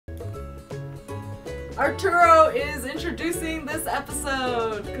Arturo is introducing this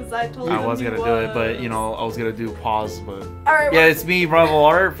episode because I told him I was gonna do it, but you know, I was gonna do pause, but Alright, yeah, it's me, Rival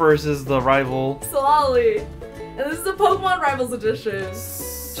Art versus the rival Citlalli. And this is the Pokemon Rivals edition.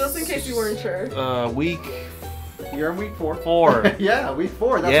 Just in case you weren't sure. Week. You're in week 4. 4. Yeah, week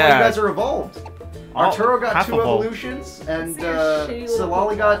 4. That's Yeah. why you guys are evolved. Arturo got half 2 evolved. evolutions, and See your shitty little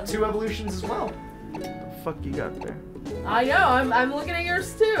Citlalli got Pokemon. 2 evolutions as well. What the fuck you got there? I know. I'm looking at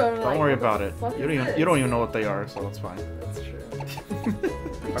yours too. Don't worry about it. You don't even know what they are, so it's fine. That's true.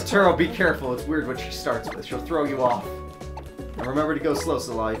 Arturo, be careful. It's weird what she starts with. She'll throw you off. And remember to go slow,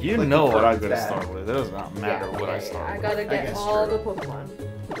 Citlalli. You Click know the what I'm button gonna bad. start with. It does not matter what I start I with. gotta get guess all true. the Pokemon.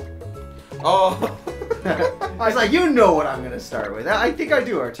 Oh. I was like, you know what I'm gonna start with. I think I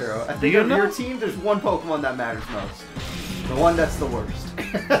do, Arturo. I think you of know? your team, there's one Pokemon that matters most. The one that's the worst.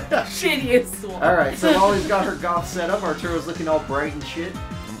 Shittiest one. Alright, so Lolly's got her goth set up. Arturo's looking all bright and shit.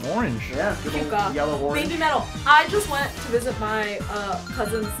 I'm orange. Yeah, good Cute old goth. yellow orange. Baby Metal. I just went to visit my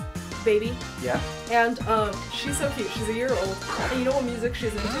cousin's baby, Yeah, and she's so cute. She's a year old, and you know what music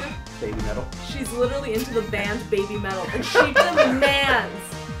she's into? baby metal. She's literally into the band Baby Metal, and she demands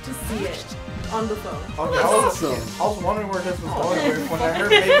to see it on the phone. Okay, That's I was wondering where this was going when I heard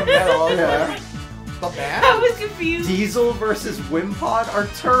Baby Metal. I was Yeah. like, the band? I was confused. Diesel versus Wimpod.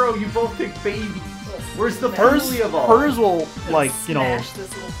 Arturo, you both pick baby. Where's the Hers, fully evolved? hers will, like, you know. Smash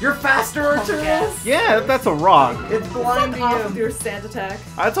this little You're faster, Arturo? Yes. Yeah, that's a rock. It's Fuck blinding off with him. your sand attack.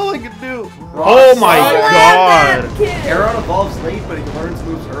 That's all I can do. Rock Oh my solid. god. That kid. Aeron evolves late, but he learns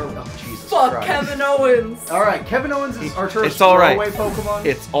moves early. Oh, Jesus Fuck Christ. Kevin Owens. Alright, Kevin Owens is Arturo's It's alright. throwaway Pokemon.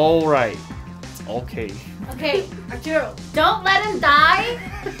 It's alright. It's okay. Okay, Arturo, don't let him die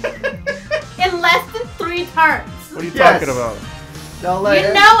in less than 3 turns. What are you Yes. talking about? Don't let You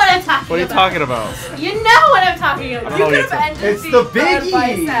him- know what I'm talking What are you about. talking about? You know what I'm talking I about. don't You know could what have ended It's the advice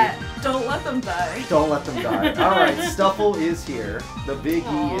biggie. at don't let them die. Don't let them die. Alright, Stuffle is here. The Big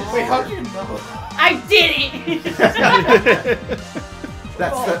E is Wait, how here. do you know? I did it.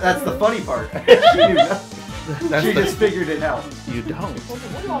 That's the funny part. She knew nothing. That's She the, just figured it out. you don't.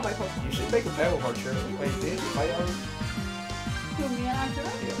 What do all my Pokemon? You should make a bet with Arturo. Wait, did I already? Who, me and Arturo?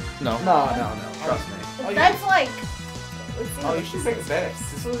 No. No, trust me. Oh, you- That's like Let's see Oh, what you should this make a is. bet.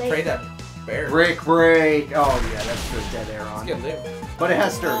 Just Late. trade that bear. Brick break. Oh yeah, that's the dead air Let's on. get lit. But it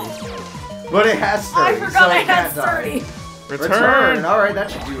has sturdy. But it has I sturdy. forgot so I it had can't die. 30. Return. Alright, that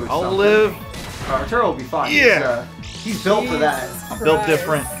should do it. I'll something. live. Arturo will be fine. Yeah. He's built for that. Jesus I'm built Christ.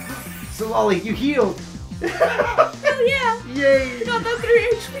 different. So Lolly, you healed. Hell yeah. Yay. Got that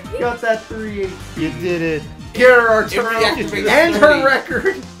 3 HP. Got that 3 HP. You did it. Get her, Arturo. It reactivates And 30. her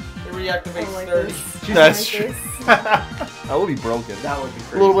record. It reactivates I like 30. this. She's That's like true. this. That would be broken. That would be A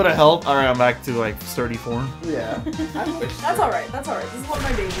crazy. little bit of help. Alright, I'm back to like sturdy form. Yeah. That's alright. That's alright. This is one of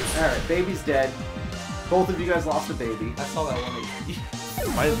my babies. Alright, baby's dead. Both of you guys lost a baby. I saw that one.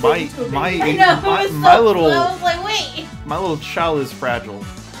 My I know. It was my so little slow. I was like, wait. my little child is fragile.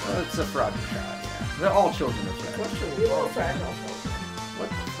 It's a fragile child, yeah. They're all children are fragile. You know, fragile. What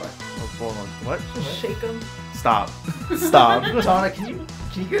the fuck? Oh, hold on. What? Just shake them. Stop. Stop. Donna, can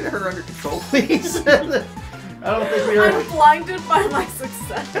you get her under control, please? I don't think we I'm are. blinded by my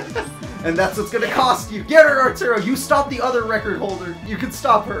success. And that's what's gonna cost you. Get her, Arturo. You stop the other record holder. You can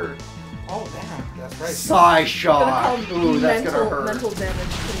stop her. Oh, damn. That's right. Sigh Gonna shot. call Ooh, that's gonna hurt. mental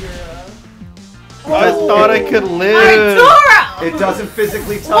damage to your. I thought I could live. Arturo! It doesn't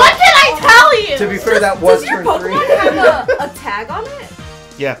physically touch. What did I tell you? To be fair, that was Does your turn 3. Pokemon have a tag on it?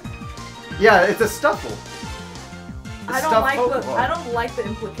 Yeah. Yeah, it's a Stuffle. A I don't stuffed like Pokeball. I don't like the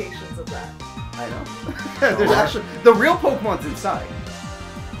implications of that. I know. There's actually the real Pokemon's inside.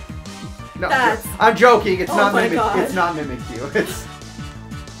 No, That's- I'm joking. It's Oh not my mimic. God. It's not Mimikyu. It's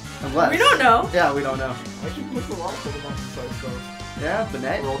unless We don't know. Yeah, we don't know. I should put the rock Pokemon inside stuff. Yeah,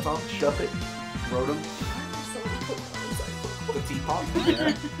 Banette, Rotom. Shuppet, Rotom. The teapot.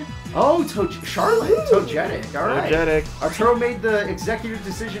 Yeah. Oh, Charlotte, Togetic. All right. Energetic. Arturo made the executive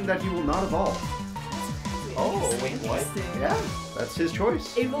decision that he will not evolve. Oh, wait, what? Interesting. Yeah, that's his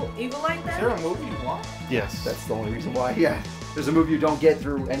choice. Evil like Is there that? a movie you want? Yes. That's the only reason why. Yeah. There's a move you don't get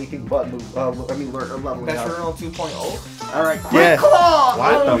through anything but move. Leveling That's up. Hero 2.0? All right, quick Yeah. claw.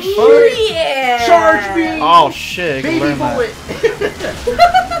 What Oh, the shit. Yeah. Charge me. Oh shit. I can Baby learn that.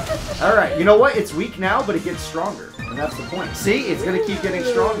 bullet. All right, you know what? It's weak now, but it gets stronger, and that's the point. See, it's gonna keep getting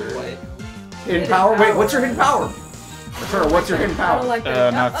stronger. What? Hidden power. Wait, what's your hidden power? Arturo, what's your hidden I don't power? like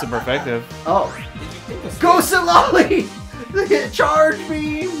that. Not super effective. Oh, Did you think of go Citlalli! Charge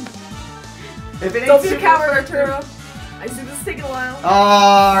beam. If it ain't Don't be a super coward, effective- Arturo. I see this is taking a while.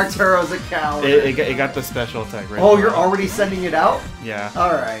 Oh, Arturo's a coward. It got the special attack right. Oh, you're already sending it out? Yeah.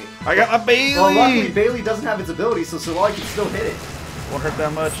 Alright. I got my Bailey! Well, luckily Bailey doesn't have its ability, so Citlalli can still hit it. Won't hurt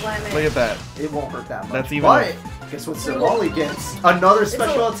that much. Slam it. Look at that. It won't hurt that much. That's even. But, guess what Citlalli gets? Another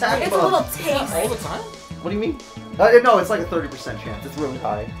special attack It's a buff. little All taste. the time? What do you mean? No, it's like a 30% chance. It's really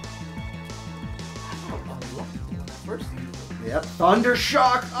high. First. Yep. Thunder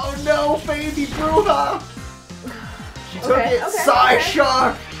Shock! Oh no, baby Bruja! She took it. Psy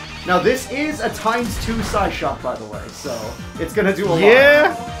Shock! Now this is a ×2 Psy Shock, by the way, so it's gonna do a lot.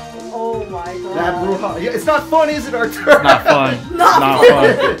 Yeah! Oh my god. That Bruja. Yeah, it's not fun, is it, Arturo? Not fun. Not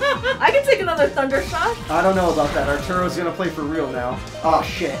fun. I can take another Thunder Shock. I don't know about that. Arturo's gonna play for real now. Oh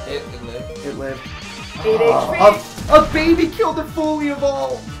shit. It lived. It lived. 8 HP. A baby killed a fully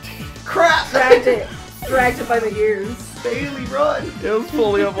evolved! Crap! Dragged it. Dragged it by the ears. Bailey, run! It was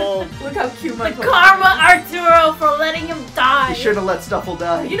fully evolved. Look how cute my The karma, Arturo, for letting him die. You shouldn't have let Stuffle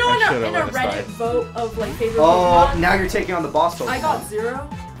die. You know, I in should've a let us Reddit die. vote of like favorite Oh, Pokemon, now you're taking on the boss Pokemon. I got 0.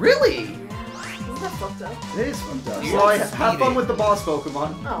 Really? Isn't that fucked up? It is fucked up. You So just have eat fun it. with the boss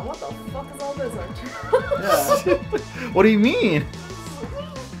Pokemon. Oh, what the fuck is all this, Arturo? Yeah. What do you mean?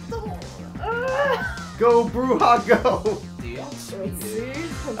 Go, Bruja, go! Let's see.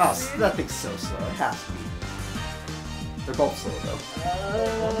 Oh, Let's see. that thing's so slow. It has to be. They're both slow, though.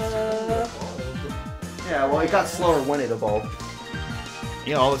 Yeah, well, it got slower when it evolved.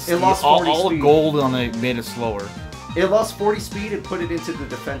 Yeah, all It lost 40 all the speed. gold on it made it slower. It lost 40 speed and put it into the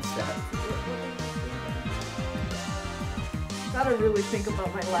defense stat. Gotta really think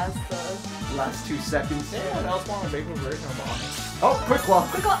about my last. Last 2 seconds. Anyone else want a bigger version of Bonnie? Oh, quick claw.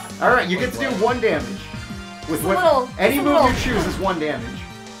 Quick claw. Alright, you get to do 1 damage. With Just a what, little, any just a move you little. choose is 1 damage.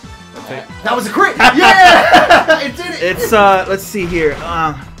 Okay. That was a crit! Yeah! It did it! It's let's see here. It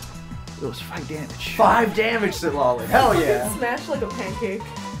was 5 damage. 5 damage, Citlalli. Hell yeah. Smash like a pancake.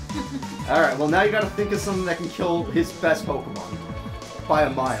 Alright, well now you gotta think of something that can kill his best Pokemon. By a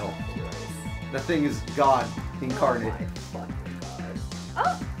mile. That thing is God incarnate. Oh my fucking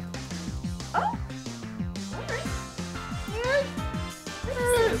god. Oh!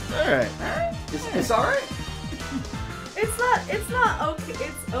 Alright. It's alright? It's not okay.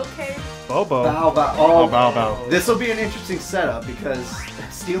 It's okay. Bobo. Bow, bow. Oh, bow, bow. This will be an interesting setup because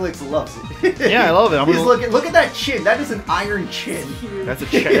Steelix loves it. Yeah, I love it. I'm He's gonna- look at that chin. That is an iron chin. Huge. That's a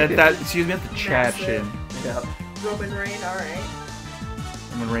excuse me, that's a Chad Massive. chin. Yep. Roman Reign, alright.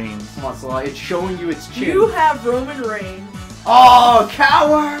 Roman Reigns. Come on, Citlalli. It's showing you its chin. You have Roman Reign. Oh,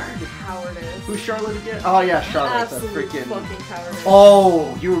 coward! Cowardice. Who's Charlotte again? Oh yeah, Charlotte. The Absolute freaking. fucking cowardice.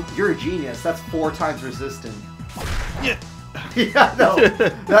 Oh, you're a genius. That's 4 times resistant. Yeah. Yeah, no.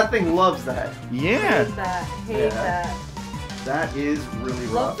 That thing loves that. Yeah. Hate that. Hate Yeah. that. That is really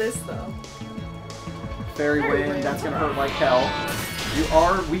Love rough. this though. Fairy Fairy Wind, Wind. that's gonna hurt like hell. You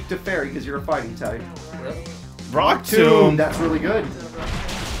are weak to Fairy because you're a fighting type. Alright. Rock Tomb. That's really good.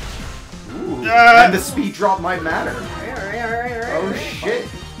 Ooh. Ah. And the speed drop might matter. Alright. Oh shit.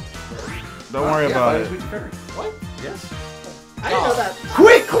 Don't worry Yeah, about fighters it. weak to Fairy. What? Yes. I didn't know that.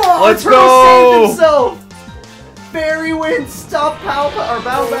 Quick Claw! Let's Arturo go! saved himself! Fairy Wind, stop Pow Pow or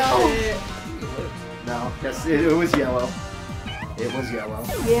Bow Bow! Shit. No, yes, it was yellow. It was yellow.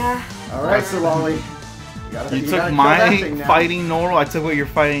 Yeah. Alright, Citlalli. You gotta took kill my that thing now. fighting normal. I took what you're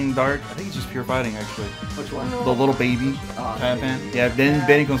fighting dark. I think it's just pure fighting actually. Which one? The little baby Oh, type man. baby. Yeah, then Yeah.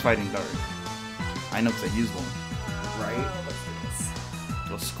 Benny comes fighting dark. I know because I used one. Right. Let's do this.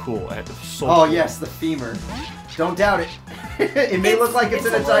 It was cool. It was so Oh cool. yes, the femur. Don't doubt it. It may look like it's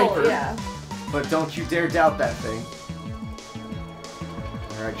in a little- diaper, Yeah. but don't you dare doubt that thing.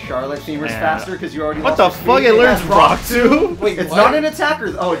 Alright, Charlotte, femur's Yeah. faster because you already What lost the your fuck? speed. It learns has rock too? Wait, It's what? not an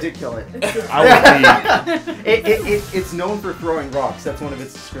attacker. Oh, it did kill it. I would be. It's known for throwing rocks. That's one of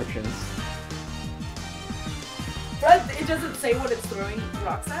its descriptions. But it doesn't say what it's throwing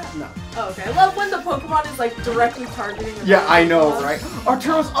rocks at? No. Oh, okay. I love when the Pokemon is like directly targeting the Yeah, I know, Pokemon. right?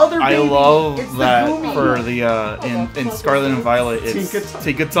 Arturo's other I baby. love It's the that Goomy. for the in Scarlet and Violet, it's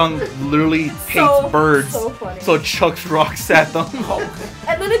Tinkaton literally hates birds, So funny. so it chucks rocks at them.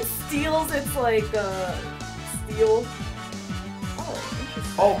 And then it steals its like steel. Oh,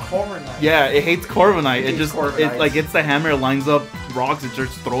 interesting. Oh, Corviknight. Yeah, it hates Corviknight. It hates just Corviknight. it like gets the hammer, lines up rocks, and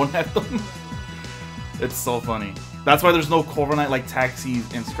starts throwing at them. It's so funny. That's why there's no Corviknight like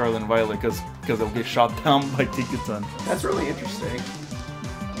taxis in Scarlet and Violet, because they'll get shot down by Tinkaton. That's really interesting.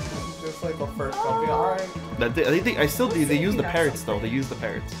 Just like the first company. Alright. I still do. They use the parrots though. They use the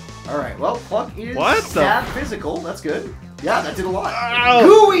parrots. Alright, well, Pluck is What the- stab physical. That's good. Yeah, that did a lot. Ow.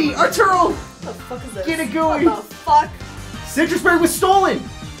 Gooey! Arturo! What the fuck is this? Get a gooey. What the fuck? Citrus Berry was stolen!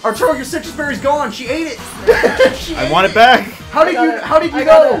 Arturo, your citrus berry's gone. She ate it. I want it back. How did you I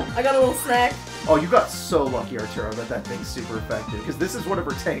go? I got a little snack. Oh, you got so lucky, Arturo, that thing's super effective. Because this is one of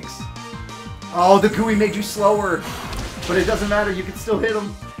her tanks. Oh, the gooey made you slower. But it doesn't matter. You can still hit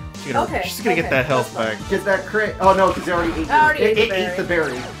him. She's gonna get that health back. Get that crit. Oh, no, because it already ate ate it ate the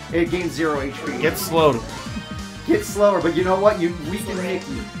berry. It gained 0 HP. Get slowed. Get slower. But you know what? You weaken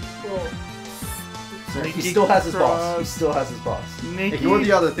Nikki. Cool. He still has his boss. He still has his boss. Nikki. Ignore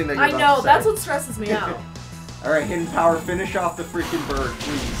the other thing that you're I about know, to say. that's what stresses me out. Alright, hidden power. Finish off the freaking bird,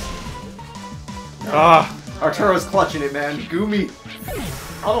 please. Ah. Arturo's clutching it, man. Goomy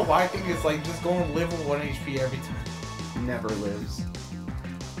I don't know why I think it's like just going live with 1 HP every time. never lives.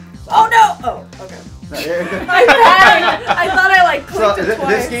 Oh no! Oh, okay. My bad! I thought I like clicked it twice.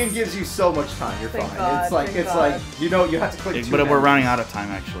 This game gives you so much time. You're Thank fine. God, It's like thank it's God. like you know you have to click. But we're running out of time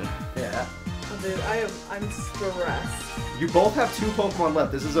actually. Yeah. Oh, dude, I'm stressed. You both have 2 Pokemon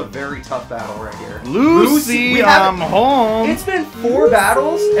left. This is a very tough battle right here. Lucy, we I'm haven't- home. It's been 4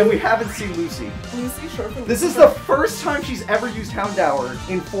 battles and we haven't seen Lucy. Lucy, short for This is the first time she's ever used Houndour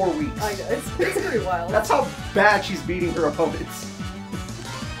in 4 weeks. I know, it's pretty wild. That's how bad she's beating her opponents.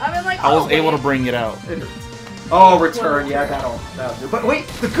 I mean, like, I was able to bring it out. Oh, return. Yeah, that'll do. But wait,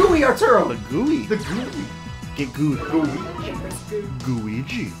 the gooey Arturo. The gooey. The gooey. Get gooey.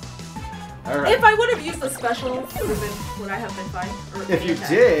 Gooey. Alright. If I would have used a special, would I have been fine? Or If you attack?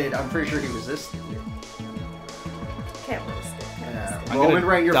 did, I'm pretty sure he resisted you. Can't resist it. Yeah. I'm Roman gonna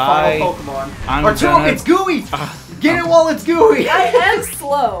Reign, your die. final Pokemon. I'm Arturo, gonna- it's gooey! Get it while it's gooey! I am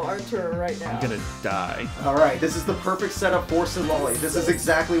slow, Arturo, right now. I'm gonna die. Alright, this is the perfect setup for Citlalli. This is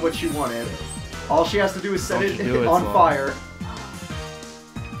exactly what she wanted. All she has to do is set Don't it you do it, on Citlalli. fire.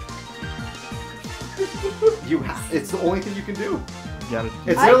 It's the only thing you can do. You gotta.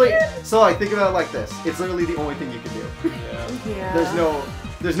 It's I literally can- so like think about it like this. It's literally the only thing you can do. Yeah.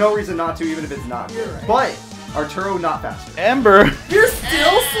 There's no reason not to, even if it's not. You're right. But Arturo not faster. Ember. You're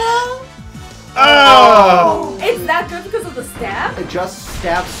still slow? Oh. It's that good because of the stab? It just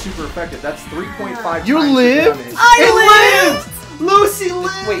stabs super effective. That's 3.5 You times the lived? damage. I It lived! lived! Lucy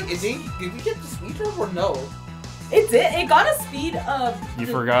lived! Wait, did we get the sweet drop or no? It did. It got a speed of. You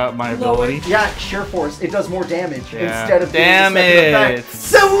the forgot my lower- ability. Yeah, sheer force. It does more damage Yeah. instead of Damn being a second it. effect.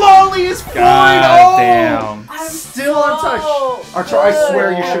 Citlalli is 4-0! God damn. I'm Still so untouched. Arturo, I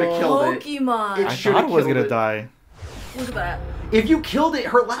swear you should have killed it. Pokemon. It I should've thought it was killed gonna it. die. Look at that. If you killed it,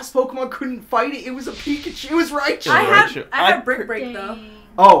 her last Pokemon couldn't fight it. It was a Pikachu. It was Raichu. I Raichu. have Brick Break though.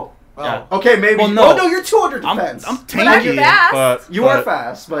 Oh. Yeah. Okay, maybe. Well, no. Oh, no, you're 200 I'm defense. I'm But I'm tanky, fast. but You are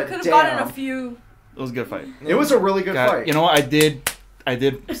fast, but Could have damn. gotten a few. It was a good fight. It was a really good God, fight. you know what? I did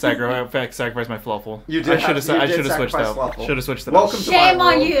sacrifice my Fluffle. You did I should have- you have did switched sacrifice out. Fluffle. Should have switched it Welcome out. to my Shame on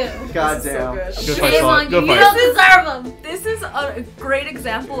world. you. God This is so damn. good. Good fight, Shame Solid. on you. Good You fight. don't deserve them. This is a great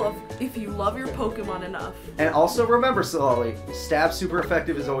example of if you love your Pokemon enough. And also remember, Citlalli, stab super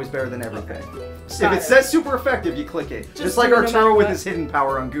effective is always better than everything. If Got it it. says super effective, you click it. Just like do it no Arturo matter with what. his hidden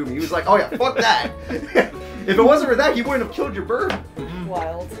power on Goomy. He was like, oh yeah, fuck that. If it wasn't for that, he wouldn't have killed your bird.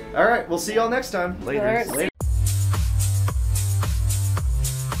 Wild. Alright, we'll see y'all next time. Later. Alright, Later.